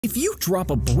If you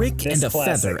drop a brick This and a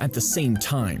classic. feather at the same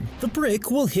time, the brick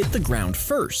will hit the ground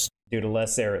first. Due to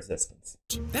less air resistance.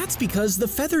 That's because the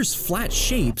feather's flat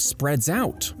shape spreads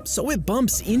out, so it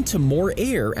bumps into more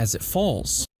air as it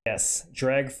falls. Yes,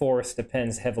 drag force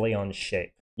depends heavily on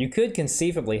shape. You could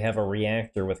conceivably have a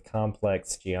reactor with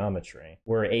complex geometry,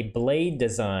 where a blade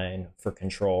design for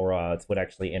control rods would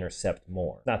actually intercept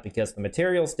more. Not because the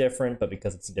material's different, but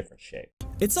because it's a different shape.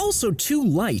 It's also too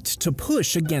light to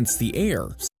push against the air.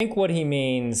 I think what he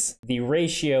means, the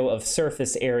ratio of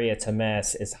surface area to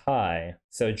mass is high,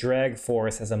 so drag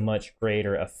force has a much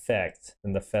greater effect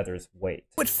than the feather's weight.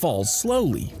 It falls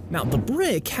slowly. Now, the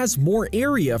brick has more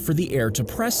area for the air to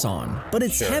press on, but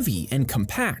it's heavy and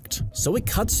compact, so it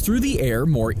cuts through the air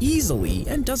more easily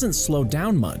and doesn't slow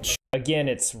down much. Again,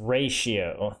 it's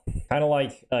ratio. Kind of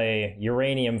like a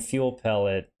uranium fuel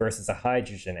pellet versus a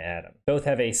hydrogen atom. Both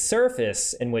have a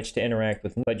surface in which to interact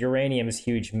with, but uranium's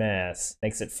huge mass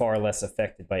makes it far less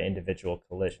affected by individual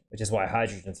collision, which is why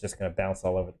hydrogen's just going to bounce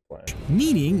all over the planet.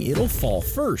 Meaning it'll fall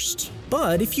first.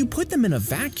 But if you put them in a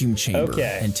vacuum chamber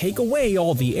and take away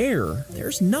all the air,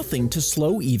 there's nothing to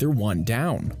slow either one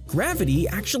down. Gravity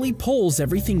actually pulls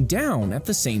everything down at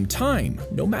the same time,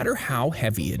 no matter how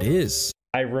heavy it is.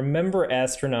 I remember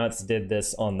astronauts did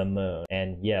this on the moon,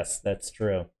 and yes, that's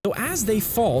true. So as they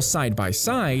fall side by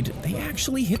side, they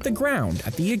actually hit the ground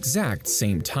at the exact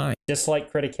same time. Just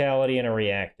like criticality in a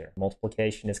reactor,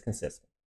 multiplication is consistent.